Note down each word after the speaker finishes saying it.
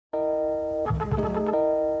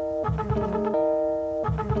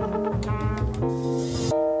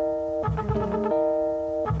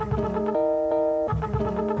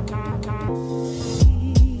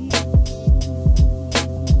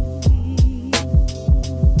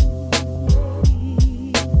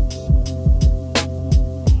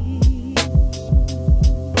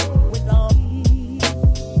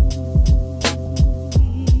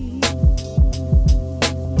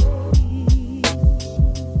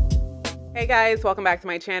Hey guys, welcome back to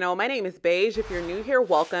my channel. My name is Beige. If you're new here,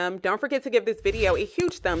 welcome. Don't forget to give this video a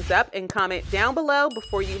huge thumbs up and comment down below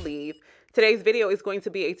before you leave. Today's video is going to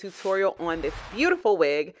be a tutorial on this beautiful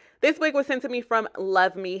wig. This wig was sent to me from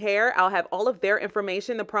LuvMe Hair. I'll have all of their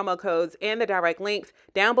information, the promo codes, and the direct links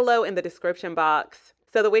down below in the description box.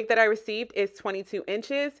 So the wig that I received is 22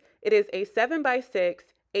 inches. It is a 7x6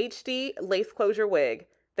 HD lace closure wig.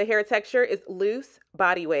 The hair texture is loose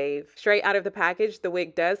body wave. Straight out of the package, the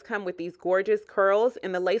wig does come with these gorgeous curls,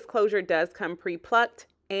 and the lace closure does come pre-plucked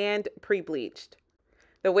and pre-bleached.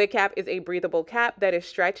 The wig cap is a breathable cap that is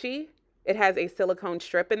stretchy. It has a silicone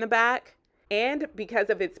strip in the back, and because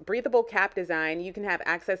of its breathable cap design, you can have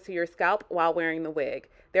access to your scalp while wearing the wig.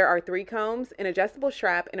 There are 3 combs, an adjustable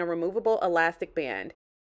strap, and a removable elastic band.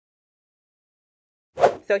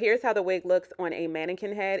 So here's how the wig looks on a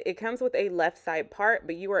mannequin head. It comes with a left side part,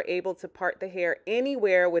 but you are able to part the hair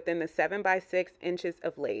anywhere within the 7x6 inches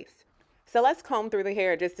of lace. So let's comb through the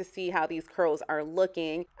hair just to see how these curls are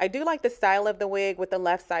looking. I do like the style of the wig with the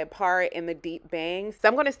left side part and the deep bangs. So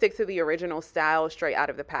I'm going to stick to the original style straight out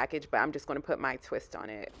of the package, but I'm just going to put my twist on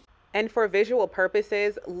it. And for visual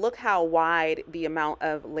purposes, look how wide the amount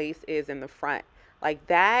of lace is in the front. Like,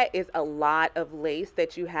 that is a lot of lace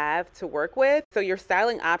that you have to work with. So your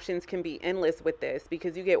styling options can be endless with this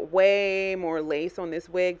because you get way more lace on this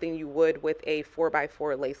wig than you would with a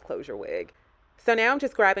 4x4 lace closure wig. So now I'm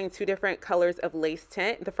just grabbing 2 different colors of lace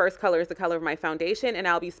tint. The first color is the color of my foundation, and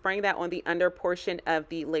I'll be spraying that on the under portion of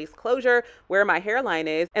the lace closure where my hairline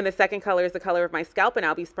is. And the second color is the color of my scalp, and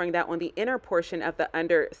I'll be spraying that on the inner portion of the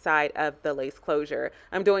underside of the lace closure.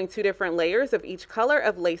 I'm doing 2 different layers of each color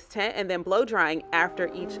of lace tint and then blow drying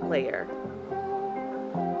after each layer.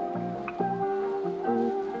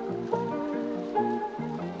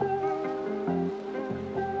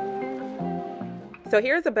 So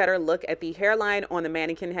here's a better look at the hairline on the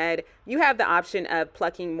mannequin head. You have the option of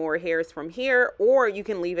plucking more hairs from here, or you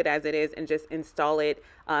can leave it as it is and just install it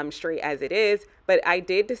straight as it is. But I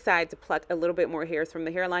did decide to pluck a little bit more hairs from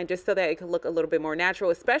the hairline just so that it could look a little bit more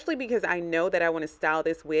natural, especially because I know that I want to style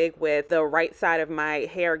this wig with the right side of my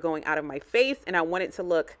hair going out of my face, and I want it to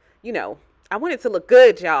look, you know, I want it to look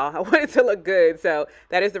good, y'all. I want it to look good. So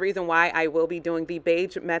that is the reason why I will be doing the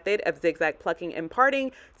beige method of zigzag plucking and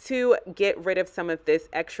parting to get rid of some of this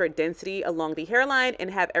extra density along the hairline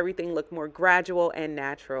and have everything look more gradual and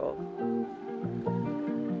natural.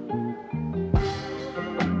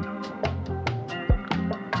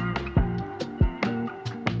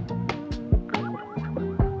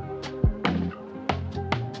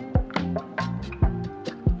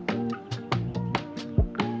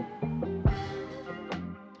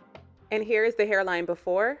 And here is the hairline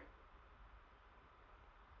before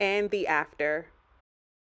and the after.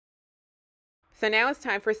 So now it's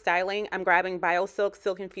time for styling. I'm grabbing BioSilk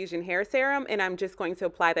Silk Infusion Hair Serum, and I'm just going to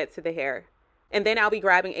apply that to the hair. And then I'll be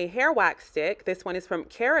grabbing a hair wax stick. This one is from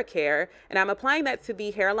Care, and I'm applying that to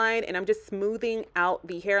the hairline, and I'm just smoothing out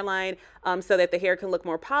the hairline so that the hair can look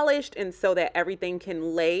more polished and so that everything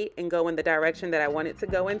can lay and go in the direction that I want it to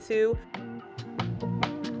go into.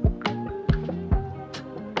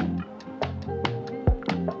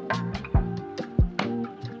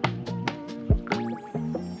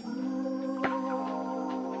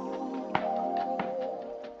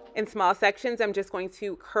 In small sections, I'm just going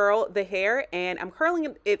to curl the hair, and I'm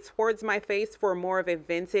curling it towards my face for more of a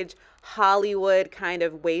vintage Hollywood kind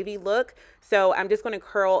of wavy look. So I'm just going to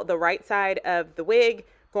curl the right side of the wig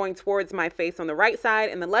going towards my face on the right side,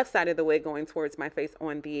 and the left side of the wig going towards my face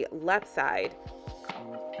on the left side.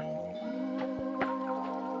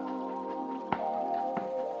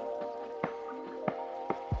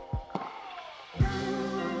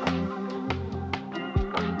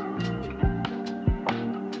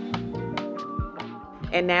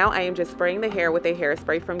 And now I am just spraying the hair with a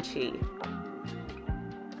hairspray from Chi.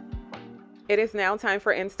 It is now time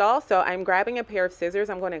for install, so I'm grabbing a pair of scissors.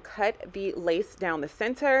 I'm going to cut the lace down the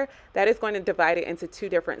center. That is going to divide it into 2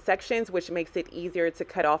 different sections, which makes it easier to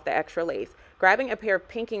cut off the extra lace. Grabbing a pair of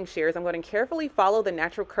pinking shears, I'm going to carefully follow the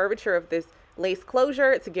natural curvature of this lace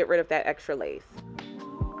closure to get rid of that extra lace.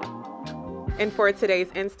 And for today's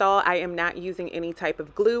install, I am not using any type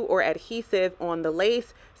of glue or adhesive on the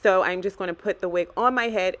lace. So I'm just going to put the wig on my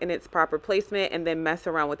head in its proper placement and then mess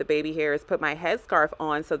around with the baby hairs, put my headscarf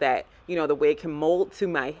on so that, you know, the wig can mold to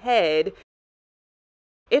my head.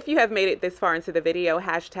 If you have made it this far into the video,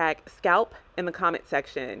 hashtag scalp in the comment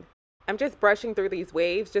section. I'm just brushing through these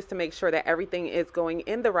waves just to make sure that everything is going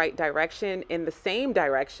in the right direction, in the same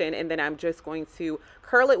direction, and then I'm just going to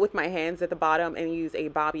curl it with my hands at the bottom and use a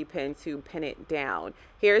bobby pin to pin it down.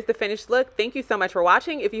 Here's the finished look. Thank you so much for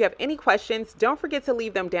watching. If you have any questions, don't forget to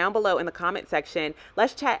leave them down below in the comment section.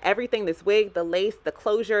 Let's chat everything: this wig, the lace, the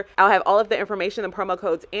closure. I'll have all of the information, the promo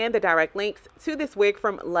codes, and the direct links to this wig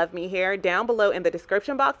from LuvMe Hair down below in the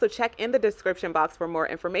description box. So check in the description box for more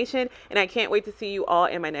information, and I can't wait to see you all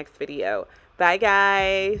in my next video. Bye,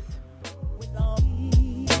 guys.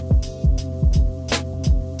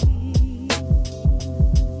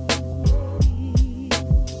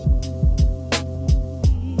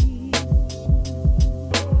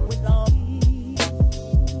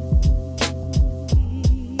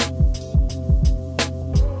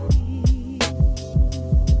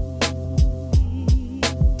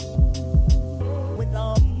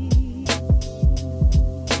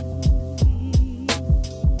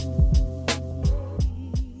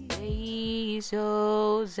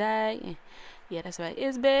 Ojai. Yeah, that's right.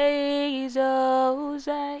 It's Beige,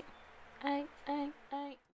 Ojai.